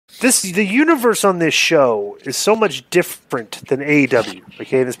the universe on this show is so much different than AEW.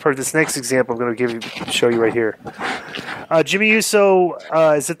 Okay, this next example I'm going to show you right here. Jimmy Uso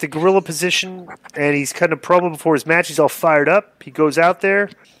is at the gorilla position, and he's cutting a promo before his match. He's all fired up. He goes out there,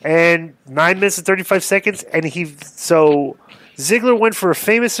 and 9 minutes and 35 seconds, and Ziggler went for a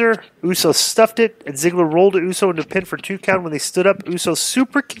famouser. Uso stuffed it, and Ziggler rolled Uso into a pin for 2 count. When they stood up, Uso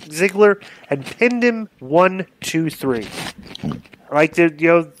super kicked Ziggler and pinned him 1, 2, 3.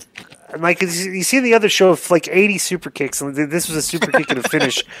 Like you see in the other show of 80 super kicks, and this was a super kick and a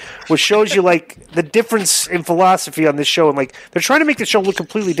finish, which shows you the difference in philosophy on this show, and they're trying to make the show look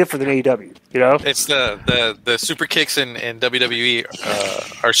completely different than AEW. It's the super kicks in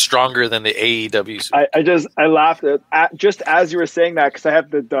WWE are stronger than the AEW. I laughed at just as you were saying that, because I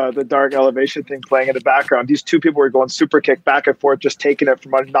have the dark elevation thing playing in the background. These two people were going super kick back and forth, just taking it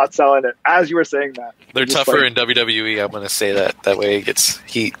from under, not selling it. As you were saying that, they're tougher in WWE. I'm going to say that way it gets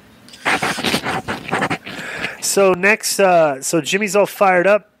heat. So next, Jimmy's all fired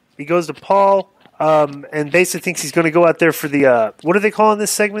up. He goes to Paul, and basically thinks he's going to go out there for the what do they call in this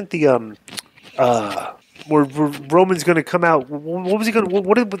segment? The where Roman's going to come out. What was he going to?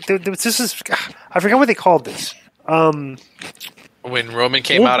 I forgot what they called this. When Roman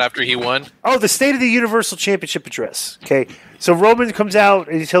came out after he won? Oh, the State of the Universal Championship address. Okay. So Roman comes out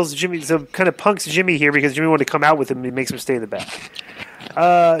and he tells Jimmy, so kind of punks Jimmy here because Jimmy wanted to come out with him and he makes him stay in the back.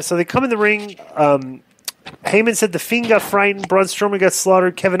 So they come in the ring. Heyman said the Fiend got frightened, Braun Strowman got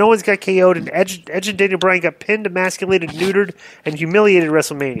slaughtered, Kevin Owens got KO'd, and Edge and Daniel Bryan got pinned, emasculated, neutered, and humiliated at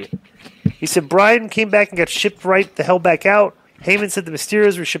WrestleMania. He said Bryan came back and got shipped right the hell back out. Heyman said the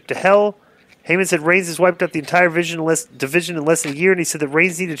Mysterios were shipped to hell. Heyman said Reigns has wiped out the entire division in less than a year, and he said that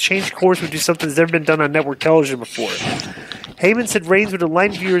Reigns needed to change course and do something that's never been done on network television before. Heyman said Reigns would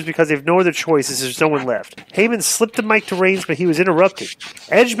align viewers because they have no other choice as there's no one left. Heyman slipped the mic to Reigns, but he was interrupted.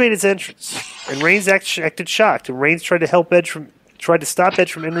 Edge made his entrance, and Reigns acted shocked, and Reigns tried to stop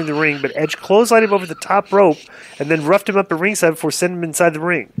Edge from entering the ring, but Edge clotheslined him over the top rope and then roughed him up at ringside before sending him inside the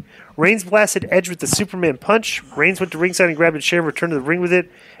ring. Reigns blasted Edge with the Superman punch. Reigns went to ringside and grabbed a chair and returned to the ring with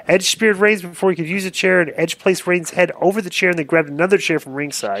it. Edge speared Reigns before he could use a chair, and Edge placed Reigns' head over the chair and then grabbed another chair from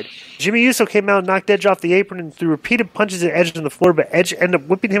ringside. Jimmy Uso came out and knocked Edge off the apron and threw repeated punches at Edge on the floor, but Edge ended up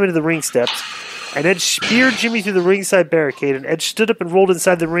whipping him into the ring steps. And Edge speared Jimmy through the ringside barricade, and Edge stood up and rolled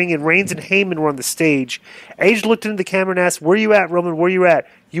inside the ring, and Reigns and Heyman were on the stage. Edge looked into the camera and asked, "Where you at, Roman? Where you at?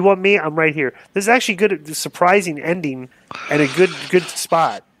 You want me? I'm right here." This is actually good, surprising ending, and a good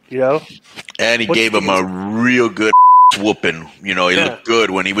spot, And he gave him a real good whooping. He looked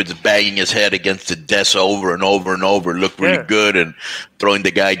good when he was banging his head against the desk over and over and over. It looked really good, and throwing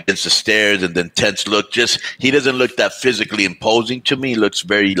the guy against the stairs, and then tense look. He doesn't look that physically imposing to me. He looks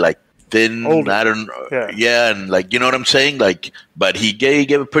very thin. Older. I don't know. And you know what I'm saying? But he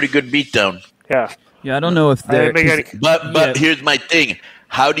gave a pretty good beatdown. Yeah. Yeah, I don't know if they're... But here's my thing.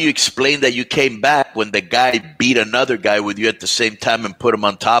 How do you explain that you came back when the guy beat another guy with you at the same time and put him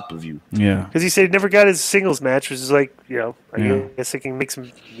on top of you? Yeah. Because he said he never got his singles match, which is I guess it can make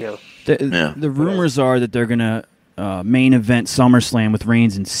some, The rumors are that they're going to main event SummerSlam with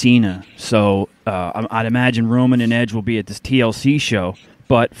Reigns and Cena. So I'd imagine Roman and Edge will be at this TLC show.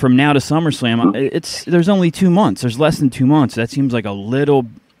 But from now to SummerSlam, there's only 2 months. There's less than 2 months. That seems like a little...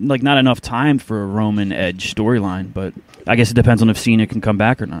 not enough time for a Roman Edge storyline, but I guess it depends on if Cena can come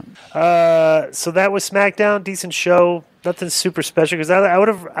back or not. So that was SmackDown, decent show, nothing super special because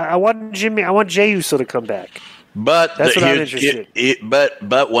I want Jey Uso to come back. But that's what I'm interested.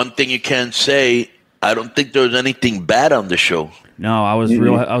 But one thing you can't say, I don't think there was anything bad on the show. No, I was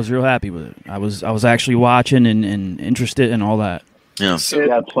real happy with it. I was actually watching and interested in all that. Yeah. It's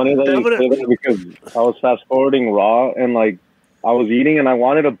funny that you say that because I was fast forwarding Raw and I was eating and I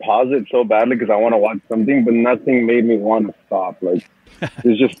wanted to pause it so badly because I want to watch something, but nothing made me want to stop.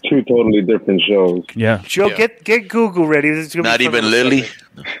 It's just two totally different shows. Yeah. Joe, get Google ready. Not even Lily.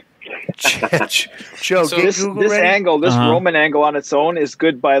 Joe, get Google ready. Angle, this Roman angle on its own is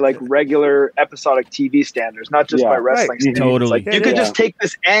good by regular episodic TV standards, not just by wrestling standards. Totally. You could just take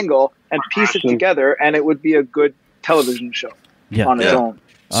this angle and piece it together, and it would be a good television show on its own.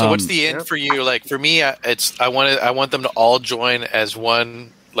 So what's the end for you? For me, I want them to all join as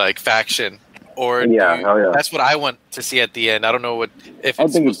one faction, or that's what I want to see at the end. I don't know if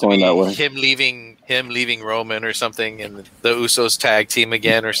it's supposed to be him leaving Roman or something, and the Usos tag team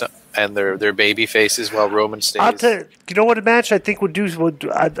again or something, and their baby faces while Roman stays. I'll tell you, you know what a match I think would do.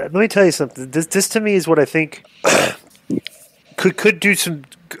 Let me tell you something. This to me is what I think could do some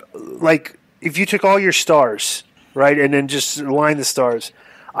if you took all your stars, right, and then just align the stars.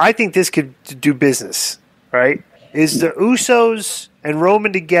 I think this could do business, right? is the Usos and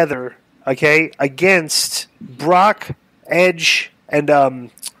Roman together, okay, against Brock, Edge,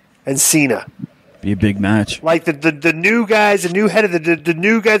 and Cena. Be a big match. Like the new guys, the new head of the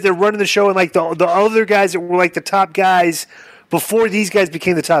new guys that are running the show, and like the other guys that were like the top guys before these guys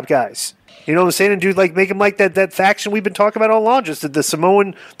became the top guys. You know what I'm saying? And dude, like make them like that faction we've been talking about all along. Just the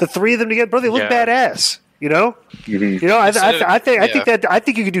Samoan, the three of them together, bro. They look badass. You know, Mm-hmm. you know. I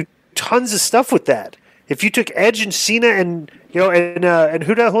think you could do tons of stuff with that. If you took Edge and Cena and who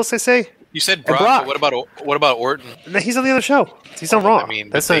the hell else I say? You said Brock. But what about Orton? No, he's on the other show. He's on Raw. I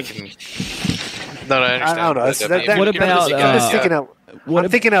mean, that's not. I understand. don't know. What about? I'm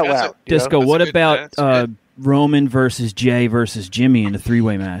thinking out loud. Disco. What about Roman versus Jay versus Jimmy in a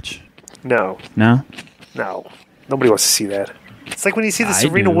 3-way match? No. Nobody wants to see that. It's like when you see the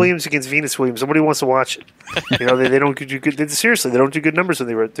Serena Williams against Venus Williams. Nobody wants to watch it. You know, they don't do good. Seriously, they don't do good numbers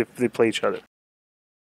when they play each other.